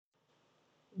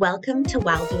Welcome to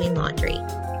While Doing Laundry,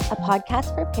 a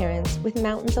podcast for parents with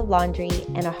mountains of laundry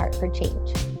and a heart for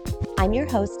change. I'm your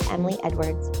host, Emily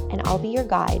Edwards, and I'll be your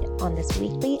guide on this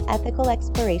weekly ethical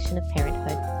exploration of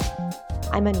parenthood.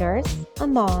 I'm a nurse, a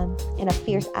mom, and a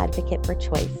fierce advocate for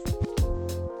choice.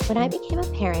 When I became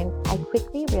a parent, I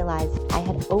quickly realized I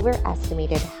had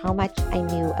overestimated how much I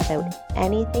knew about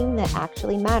anything that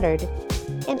actually mattered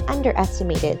and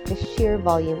underestimated the sheer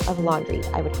volume of laundry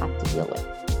I would have to deal with.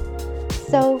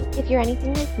 So, if you're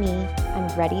anything like me,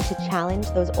 I'm ready to challenge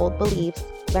those old beliefs,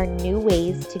 learn new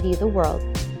ways to view the world,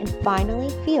 and finally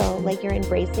feel like you're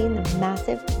embracing the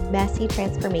massive, messy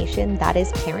transformation that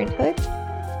is parenthood.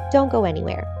 Don't go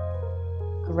anywhere.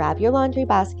 Grab your laundry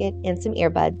basket and some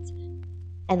earbuds,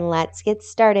 and let's get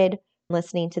started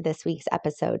listening to this week's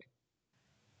episode.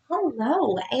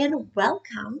 Hello and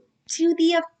welcome to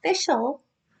the official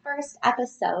first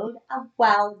episode of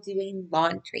While Doing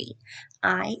Laundry.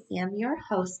 I am your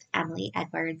host, Emily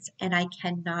Edwards, and I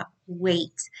cannot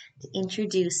wait to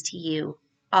introduce to you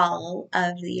all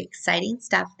of the exciting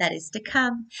stuff that is to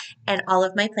come and all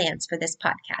of my plans for this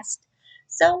podcast.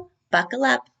 So buckle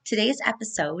up. Today's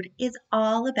episode is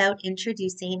all about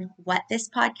introducing what this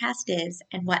podcast is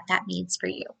and what that means for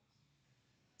you.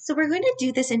 So we're going to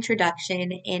do this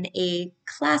introduction in a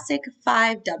classic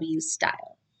 5W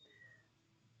style.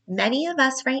 Many of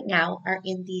us right now are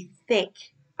in the thick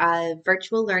of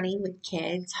virtual learning with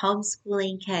kids,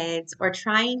 homeschooling kids, or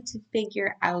trying to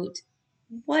figure out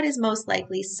what is most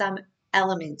likely some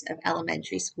element of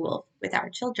elementary school with our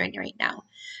children right now.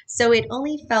 So it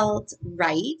only felt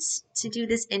right to do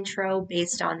this intro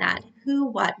based on that who,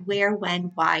 what, where,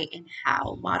 when, why, and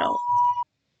how model.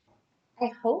 I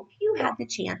hope you had the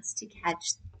chance to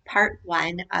catch part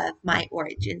one of my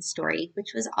origin story,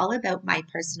 which was all about my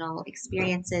personal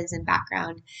experiences and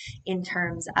background in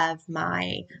terms of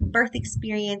my birth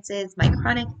experiences, my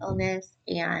chronic illness,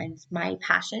 and my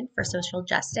passion for social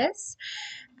justice.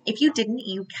 If you didn't,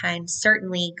 you can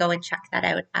certainly go and check that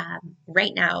out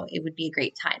right now. It would be a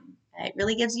great time. It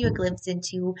really gives you a glimpse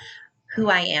into who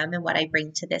I am and what I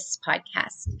bring to this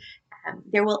podcast.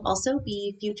 There will also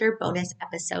be future bonus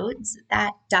episodes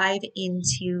that dive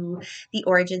into the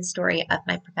origin story of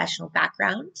my professional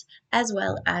background, as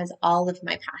well as all of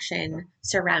my passion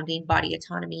surrounding body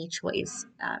autonomy choice,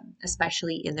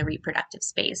 especially in the reproductive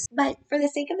space. But for the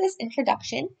sake of this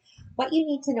introduction, what you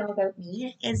need to know about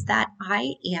me is that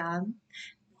I am,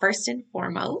 first and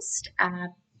foremost,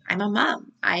 I'm a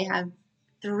mom. I have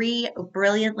 3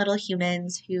 brilliant little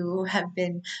humans who have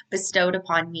been bestowed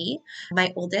upon me.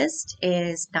 My oldest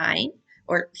is 9,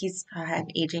 or I'm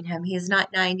aging him. He's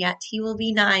not 9 yet. He will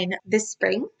be 9 this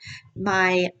spring.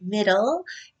 My middle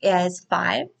is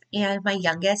 5, and my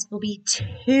youngest will be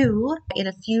 2 in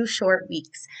a few short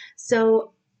weeks.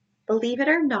 So believe it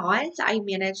or not, I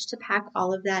managed to pack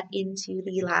all of that into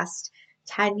the last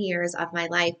 10 years of my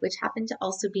life, which happened to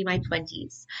also be my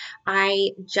 20s. I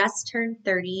just turned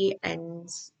 30 in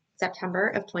September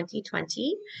of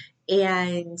 2020,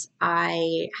 and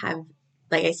I have,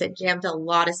 like I said, jammed a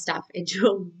lot of stuff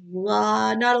into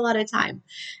not a lot of time.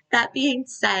 That being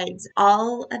said,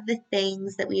 all of the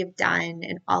things that we have done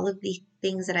and all of the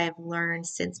things that I have learned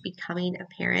since becoming a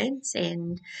parent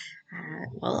and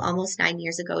almost 9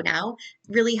 years ago now,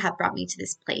 really have brought me to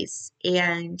this place.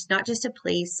 And not just a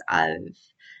place of,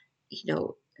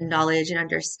 knowledge and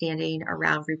understanding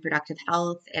around reproductive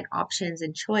health and options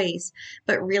and choice,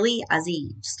 but really as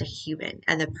just a human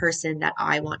and the person that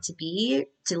I want to be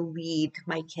to lead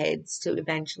my kids to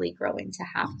eventually grow into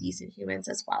half decent humans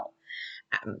as well.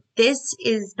 This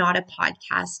is not a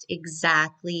podcast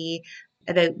exactly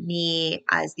about me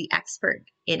as the expert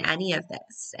in any of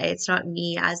this. It's not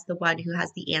me as the one who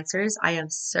has the answers. I am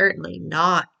certainly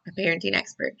not a parenting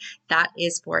expert. That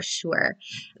is for sure.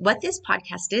 What this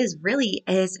podcast is really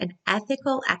is an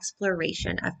ethical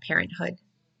exploration of parenthood.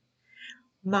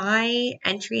 My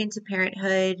entry into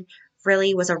parenthood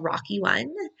really was a rocky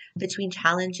one between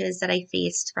challenges that I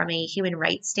faced from a human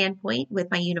rights standpoint with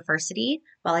my university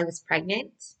while I was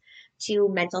pregnant, to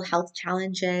mental health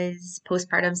challenges,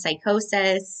 postpartum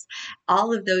psychosis,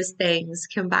 all of those things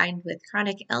combined with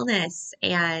chronic illness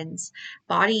and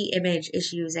body image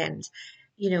issues and,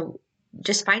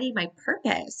 just finding my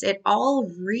purpose. It all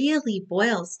really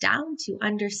boils down to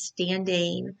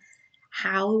understanding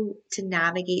how to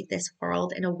navigate this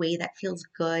world in a way that feels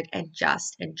good and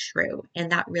just and true.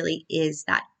 And that really is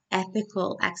that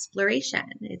ethical exploration.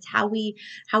 It's how we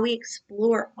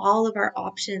explore all of our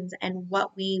options and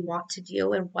what we want to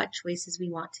do and what choices we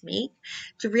want to make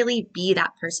to really be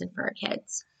that person for our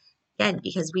kids. Again,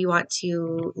 because we want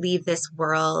to leave this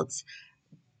world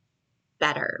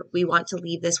better. We want to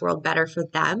leave this world better for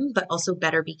them, but also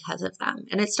better because of them.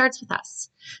 And it starts with us.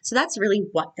 So that's really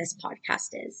what this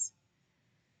podcast is.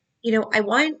 I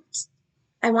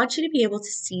want you to be able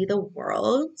to see the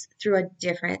world through a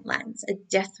different lens, a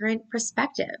different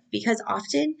perspective, because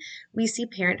often we see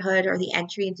parenthood or the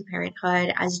entry into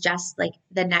parenthood as just like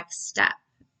the next step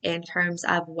in terms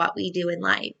of what we do in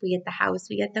life. We get the house,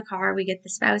 we get the car, we get the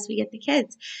spouse, we get the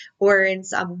kids, or in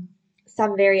some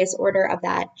various order of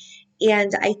that.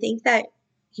 And I think that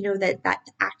that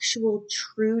actual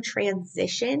true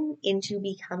transition into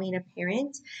becoming a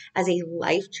parent as a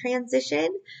life transition,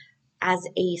 as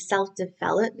a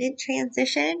self-development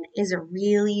transition, is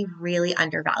really, really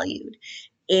undervalued.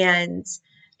 And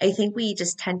I think we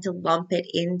just tend to lump it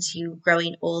into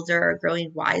growing older or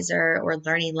growing wiser or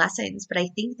learning lessons. But I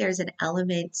think there's an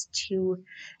element to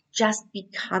just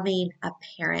becoming a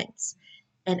parent,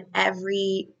 and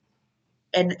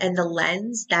and the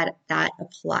lens that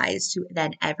applies to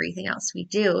then everything else we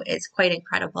do is quite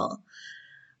incredible.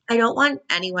 I don't want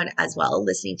anyone as well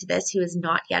listening to this who is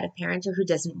not yet a parent or who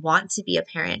doesn't want to be a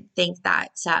parent think that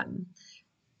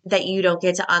that you don't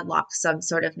get to unlock some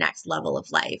sort of next level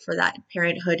of life, or that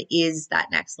parenthood is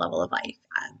that next level of life.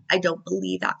 I don't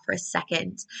believe that for a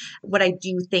second. What I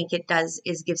do think it does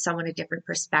is give someone a different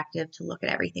perspective to look at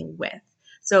everything with.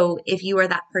 So if you are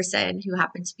that person who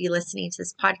happens to be listening to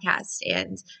this podcast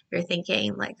and you're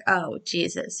thinking like, oh,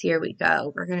 Jesus, here we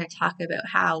go. We're going to talk about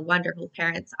how wonderful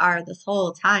parents are this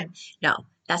whole time. No,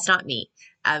 that's not me.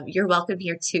 You're welcome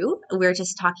here too. We're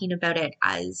just talking about it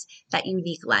as that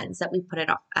unique lens that we put it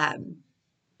on.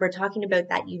 We're talking about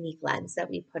that unique lens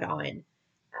that we put on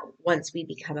once we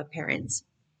become a parent.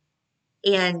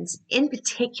 And in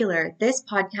particular, this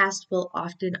podcast will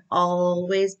often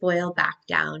always boil back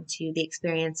down to the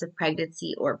experience of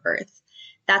pregnancy or birth.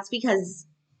 That's because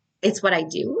it's what I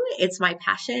do. It's my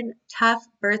passion. Tough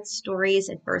birth stories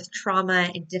and birth trauma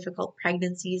and difficult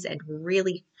pregnancies and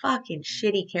really fucking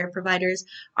shitty care providers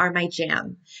are my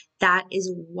jam. That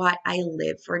is what I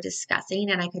live for discussing,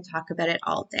 and I could talk about it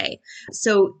all day.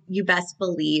 So you best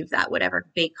believe that whatever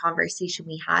big conversation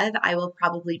we have, I will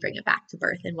probably bring it back to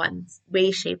birth in one way,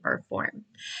 shape, or form.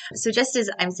 So just as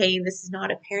I'm saying, this is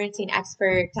not a parenting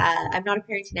expert. I'm not a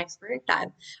parenting expert. I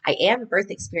am a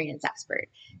birth experience expert.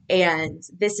 And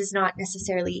this is not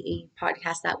necessarily a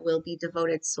podcast that will be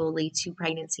devoted solely to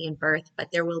pregnancy and birth,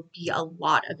 but there will be a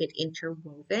lot of it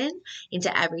interwoven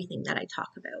into everything that I talk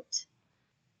about.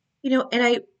 And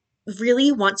I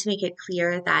really want to make it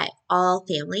clear that all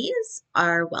families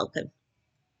are welcome.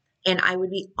 And I would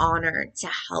be honored to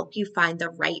help you find the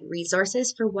right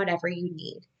resources for whatever you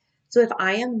need. So if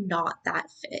I am not that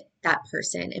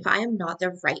person, if I am not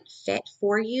the right fit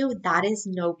for you, that is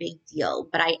no big deal.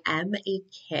 But I am a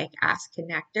kick-ass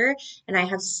connector, and I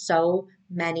have so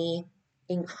many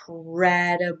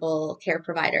incredible care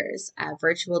providers,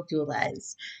 virtual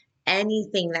doulas,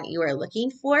 anything that you are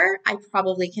looking for, I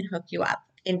probably can hook you up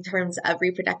in terms of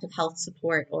reproductive health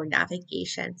support or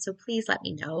navigation. So please let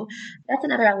me know. That's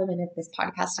another element of this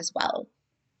podcast as well.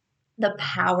 The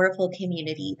powerful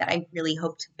community that I really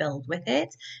hope to build with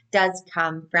it does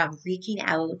come from reaching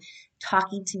out,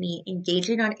 talking to me,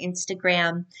 engaging on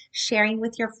Instagram, sharing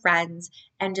with your friends,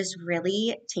 and just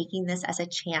really taking this as a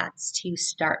chance to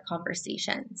start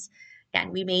conversations.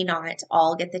 Again, we may not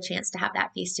all get the chance to have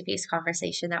that face-to-face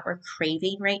conversation that we're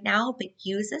craving right now, but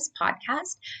use this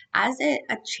podcast as a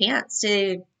chance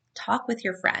to talk with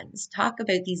your friends, talk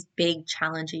about these big,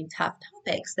 challenging, tough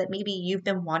topics that maybe you've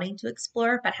been wanting to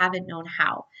explore but haven't known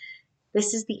how.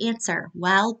 This is the answer.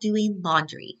 While doing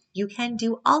laundry. You can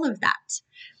do all of that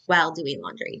while doing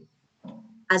laundry,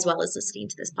 as well as listening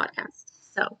to this podcast.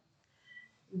 So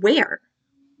where?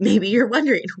 Maybe you're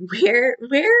wondering, where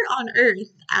on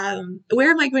earth, where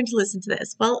am I going to listen to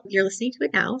this? Well, you're listening to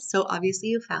it now, so obviously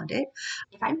you found it.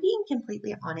 If I'm being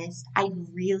completely honest, I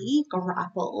really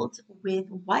grappled with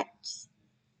what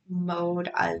mode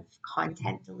of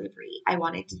content delivery I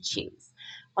wanted to choose.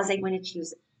 Was I going to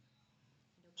choose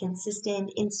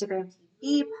consistent Instagram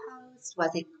TV post?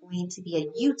 Was it going to be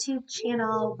a YouTube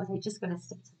channel? Was I just going to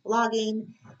stick to blogging?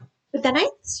 But then I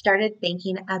started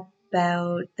thinking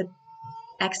about the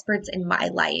experts in my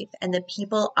life and the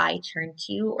people I turn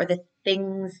to, or the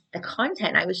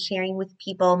content I was sharing with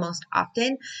people most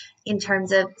often in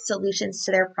terms of solutions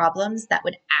to their problems that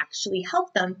would actually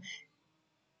help them.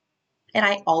 And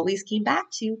I always came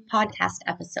back to podcast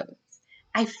episodes.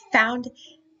 I found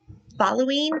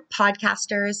following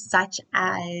podcasters such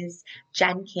as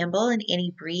Jen Campbell and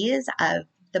Annie Breeze of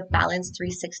the Balance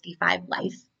 365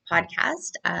 Life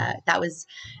podcast.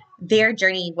 Their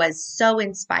journey was so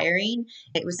inspiring.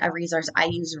 It was a resource I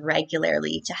use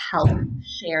regularly to help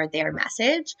share their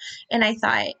message. And I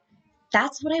thought,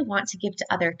 that's what I want to give to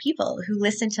other people who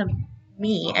listen to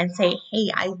me and say, hey,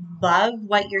 I love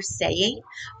what you're saying.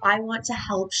 I want to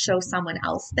help show someone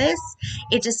else this.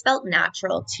 It just felt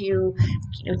natural to,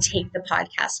 take the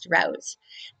podcast route.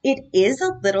 It is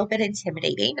a little bit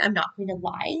intimidating. I'm not going to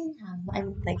lie.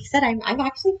 I'm like I said, I'm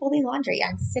actually folding laundry.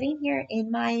 I'm sitting here in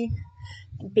my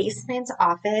basement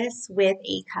office with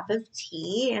a cup of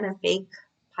tea and a big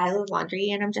pile of laundry,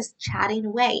 and I'm just chatting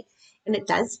away. And it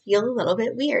does feel a little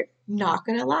bit weird, not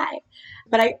gonna lie.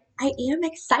 But I am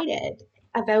excited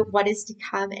about what is to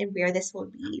come and where this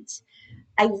will lead.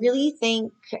 I really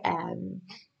think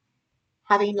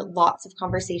having lots of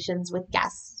conversations with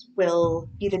guests will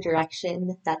be the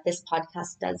direction that this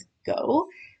podcast does go,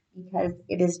 because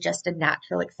it is just a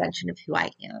natural extension of who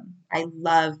I am. I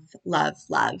love, love,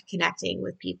 love connecting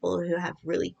with people who have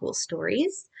really cool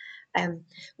stories.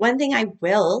 One thing I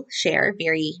will share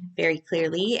very, very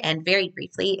clearly and very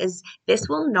briefly is this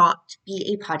will not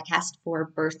be a podcast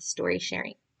for birth story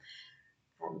sharing.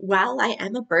 While I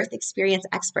am a birth experience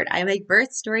expert, I am a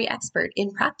birth story expert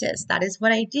in practice. That is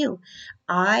what I do.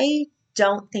 I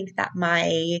don't think that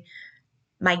my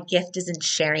gift is in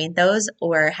sharing those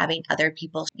or having other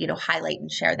people, highlight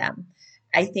and share them.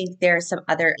 I think there are some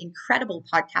other incredible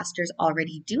podcasters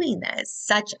already doing this,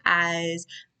 such as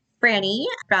Franny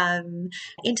from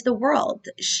Into the World.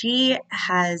 She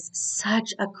has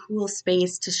such a cool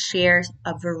space to share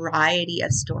a variety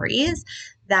of stories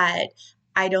that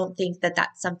I don't think that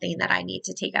that's something that I need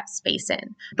to take up space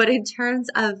in. But in terms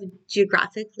of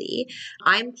geographically,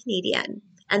 I'm Canadian,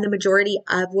 and the majority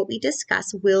of what we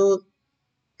discuss will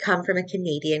come from a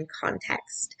Canadian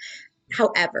context.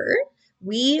 However,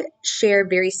 we share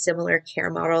very similar care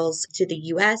models to the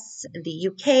US, the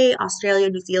UK, Australia,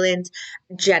 New Zealand,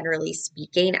 generally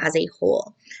speaking, as a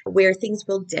whole. Where things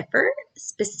will differ,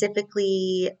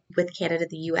 specifically with Canada,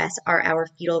 the US, are our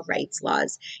fetal rights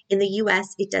laws. In the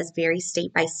US, it does vary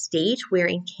state by state, where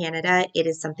in Canada, it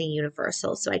is something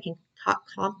universal. So I can talk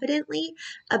confidently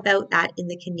about that in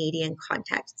the Canadian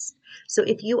context. So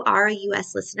if you are a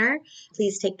US listener,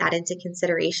 please take that into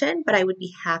consideration, but I would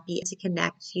be happy to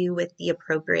connect you with the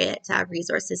appropriate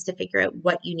resources to figure out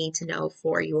what you need to know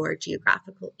for your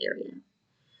geographical area.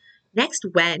 Next,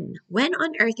 when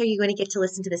on earth are you going to get to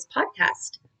listen to this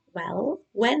podcast? Well,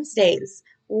 Wednesdays.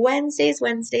 Wednesdays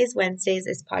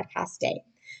is podcast day.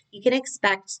 You can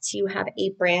expect to have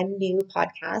a brand new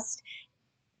podcast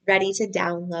ready to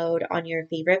download on your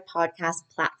favorite podcast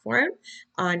platform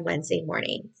on Wednesday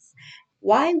mornings.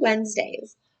 Why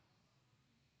Wednesdays?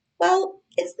 Well,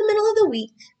 it's the middle of the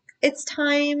week. It's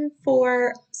time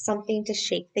for something to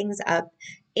shake things up.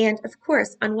 And of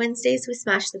course, on Wednesdays, we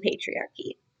smash the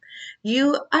patriarchy.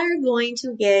 You are going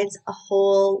to get a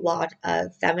whole lot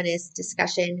of feminist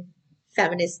discussion,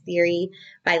 feminist theory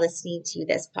by listening to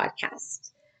this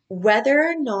podcast. Whether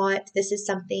or not this is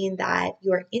something that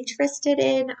you're interested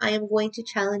in, I am going to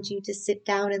challenge you to sit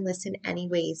down and listen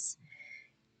anyways.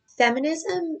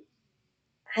 Feminism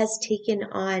has taken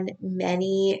on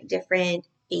many different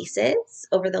faces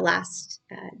over the last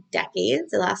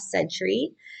decades, the last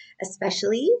century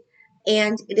especially,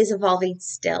 and it is evolving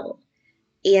still.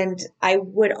 And I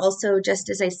would also, just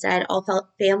as I said, all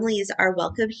families are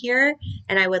welcome here,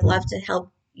 and I would love to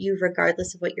help you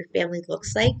regardless of what your family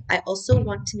looks like. I also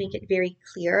want to make it very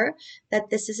clear that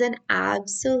this is an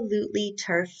absolutely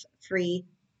turf-free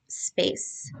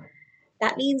space.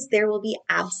 That means there will be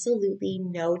absolutely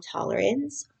no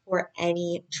tolerance for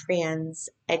any trans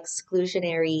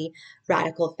exclusionary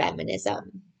radical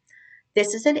feminism.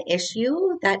 This is an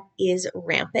issue that is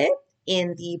rampant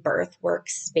in the birth work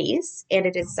space, and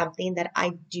it is something that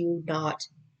I do not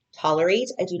tolerate.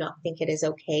 I do not think it is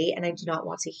okay, and I do not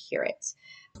want to hear it.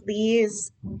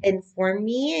 Please inform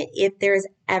me if there's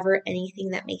ever anything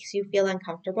that makes you feel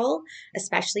uncomfortable,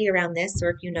 especially around this, or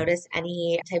if you notice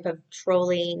any type of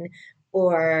trolling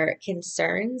or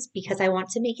concerns, because I want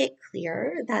to make it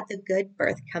clear that the Good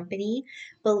Birth Company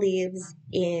believes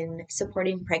in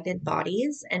supporting pregnant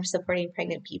bodies and supporting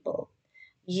pregnant people.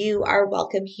 You are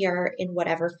welcome here in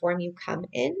whatever form you come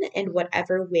in and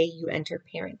whatever way you enter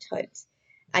parenthood.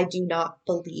 I do not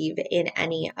believe in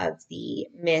any of the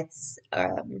myths,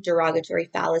 derogatory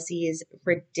fallacies,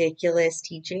 ridiculous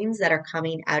teachings that are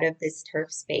coming out of this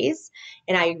turf space.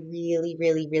 And I really,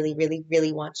 really, really, really,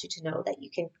 really want you to know that you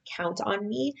can count on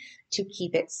me to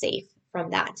keep it safe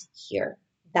from that here.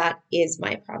 That is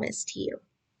my promise to you.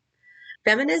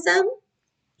 Feminism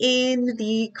in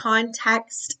the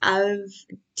context of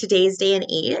today's day and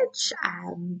age,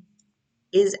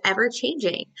 is ever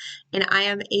changing. And I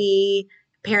am a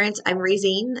parent, I'm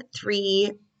raising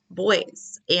three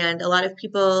boys. And a lot of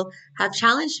people have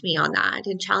challenged me on that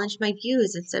and challenged my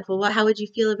views and said, well, how would you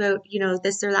feel about,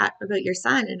 this or that about your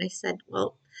son? And I said,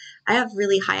 well, I have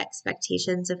really high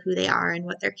expectations of who they are and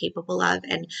what they're capable of.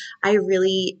 And I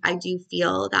do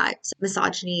feel that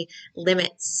misogyny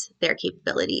limits their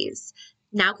capabilities.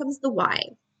 Now comes the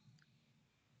why.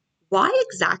 Why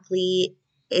exactly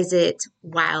is it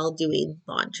while doing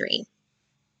laundry?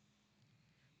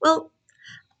 Well,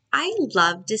 I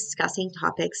love discussing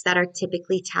topics that are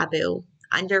typically taboo,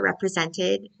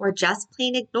 underrepresented, or just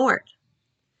plain ignored.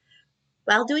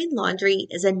 While doing laundry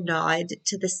is a nod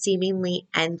to the seemingly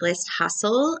endless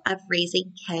hustle of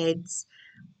raising kids,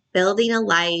 building a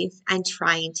life, and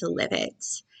trying to live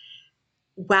it.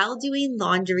 While doing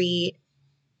laundry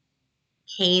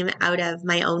came out of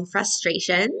my own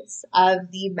frustrations of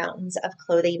the mountains of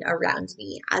clothing around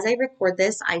me. As I record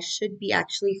this, I should be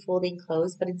actually folding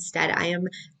clothes, but instead I am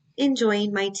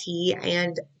enjoying my tea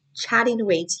and chatting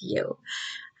away to you.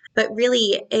 But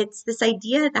really, it's this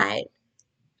idea that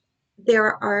there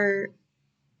are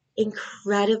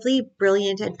incredibly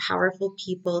brilliant and powerful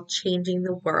people changing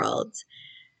the world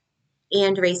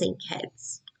and raising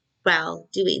kids while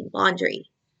doing laundry.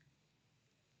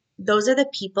 Those are the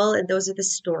people and those are the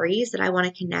stories that I want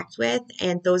to connect with,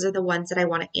 and those are the ones that I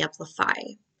want to amplify.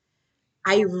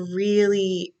 I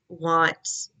really want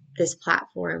this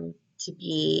platform to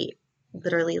be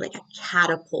literally like a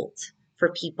catapult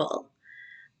for people.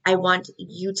 I want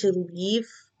you to leave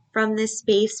from this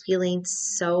space feeling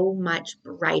so much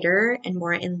brighter and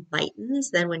more enlightened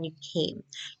than when you came.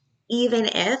 Even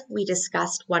if we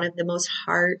discussed one of the most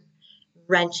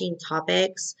heart-wrenching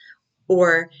topics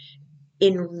or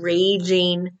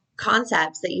enraging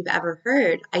concepts that you've ever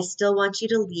heard, I still want you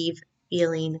to leave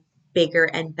feeling bigger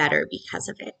and better because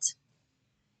of it.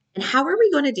 And how are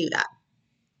we going to do that?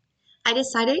 I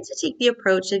decided to take the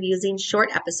approach of using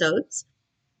short episodes,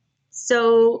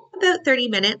 so about 30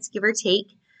 minutes, give or take,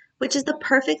 which is the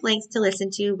perfect length to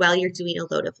listen to while you're doing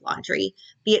a load of laundry,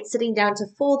 be it sitting down to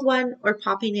fold one or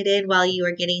popping it in while you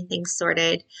are getting things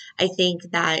sorted. I think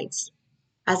that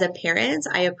as a parent,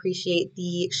 I appreciate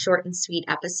the short and sweet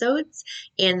episodes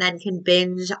and then can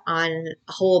binge on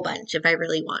a whole bunch if I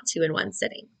really want to in one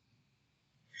sitting.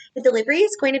 The delivery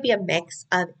is going to be a mix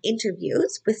of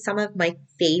interviews with some of my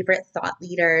favorite thought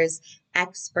leaders,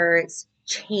 experts,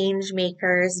 change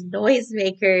makers, noise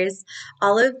makers,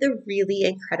 all of the really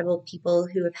incredible people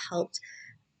who have helped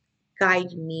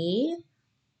guide me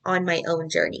on my own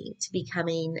journey to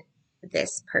becoming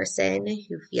this person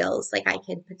who feels like I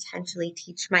can potentially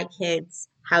teach my kids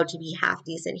how to be half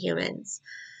decent humans.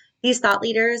 These thought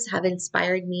leaders have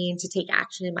inspired me to take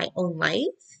action in my own life.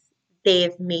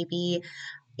 They've maybe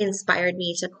inspired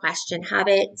me to question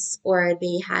habits, or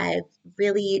they have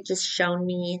really just shown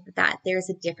me that there's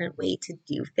a different way to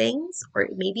do things, or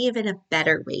maybe even a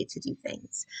better way to do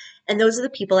things. And those are the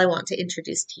people I want to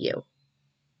introduce to you.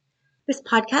 This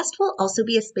podcast will also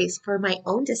be a space for my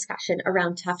own discussion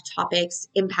around tough topics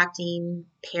impacting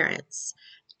parents.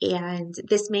 And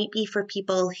this may be for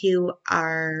people who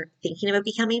are thinking about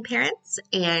becoming parents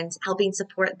and helping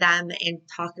support them and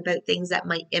talk about things that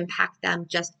might impact them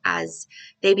just as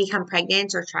they become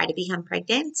pregnant or try to become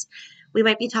pregnant. We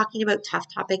might be talking about tough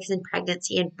topics in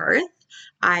pregnancy and birth.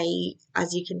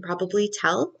 As you can probably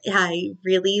tell, I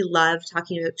really love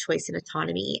talking about choice and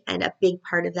autonomy. And a big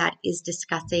part of that is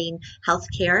discussing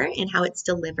healthcare and how it's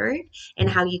delivered and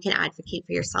how you can advocate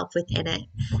for yourself within it.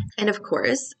 And of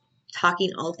course,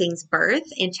 talking all things birth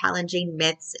and challenging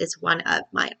myths is one of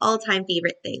my all-time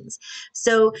favorite things.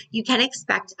 So you can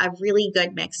expect a really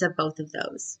good mix of both of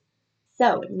those.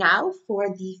 So now for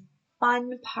the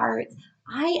fun part.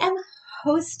 I am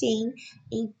hosting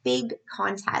a big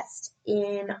contest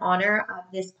in honor of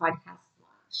this podcast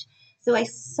launch. So I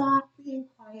softly and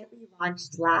quietly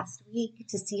launched last week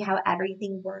to see how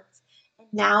everything worked. And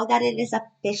now that it is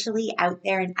officially out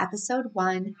there and episode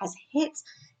 1 has hit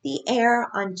the air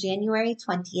on January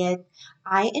 20th,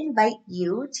 I invite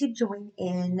you to join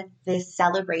in this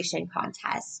celebration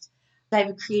contest.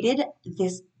 I've created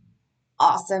this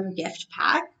awesome gift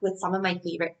pack with some of my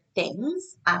favorite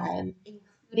things,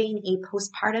 including a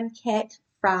postpartum kit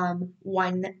from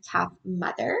One Tough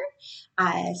Mother,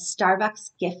 a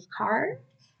Starbucks gift card,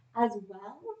 as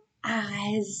well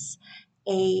as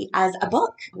as a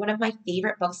book. One of my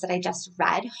favorite books that I just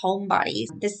read, Homebodies.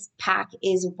 This pack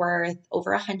is worth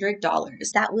over $100.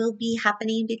 That will be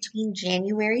happening between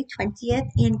January 20th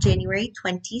and January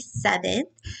 27th.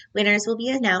 Winners will be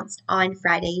announced on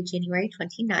Friday, January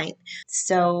 29th.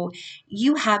 So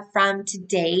you have from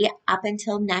today up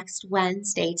until next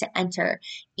Wednesday to enter.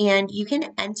 And you can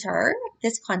enter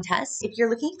this contest. If you're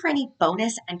looking for any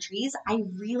bonus entries, I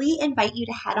really invite you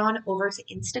to head on over to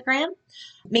Instagram.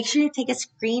 Make sure you take a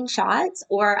screenshot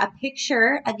or a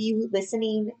picture of you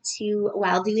listening to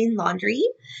while doing laundry.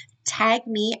 Tag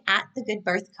me at The Good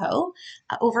Birth Co.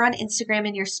 Over on Instagram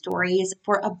in your stories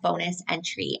for a bonus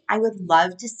entry. I would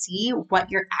love to see what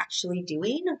you're actually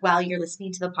doing while you're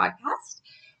listening to the podcast.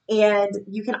 And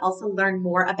you can also learn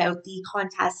more about the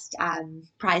contest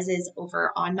prizes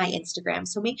over on my Instagram.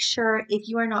 So make sure if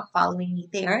you are not following me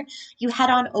there, you head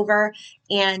on over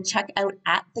and check out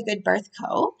at The Good Birth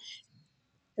Co.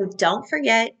 So don't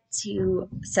forget to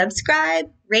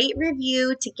subscribe, rate,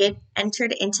 review to get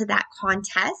entered into that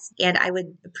contest. And I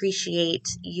would appreciate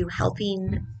you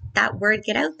helping that word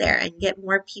get out there and get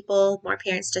more people, more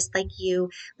parents just like you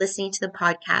listening to the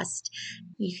podcast.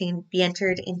 You can be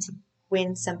entered into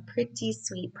win some pretty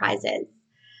sweet prizes.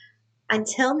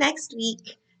 Until next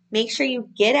week, make sure you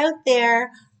get out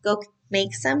there, go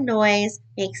make some noise,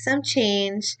 make some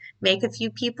change, make a few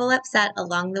people upset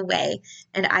along the way,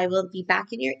 and I will be back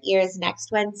in your ears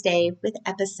next Wednesday with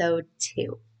episode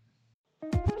 2.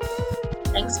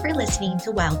 Thanks for listening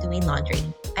to While Doing Laundry.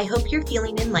 I hope you're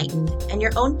feeling enlightened and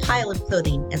your own pile of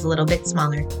clothing is a little bit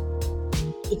smaller.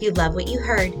 If you love what you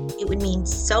heard, it would mean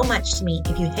so much to me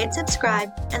if you hit subscribe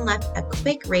and left a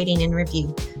quick rating and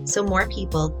review so more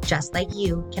people just like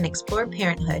you can explore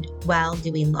parenthood while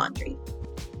doing laundry.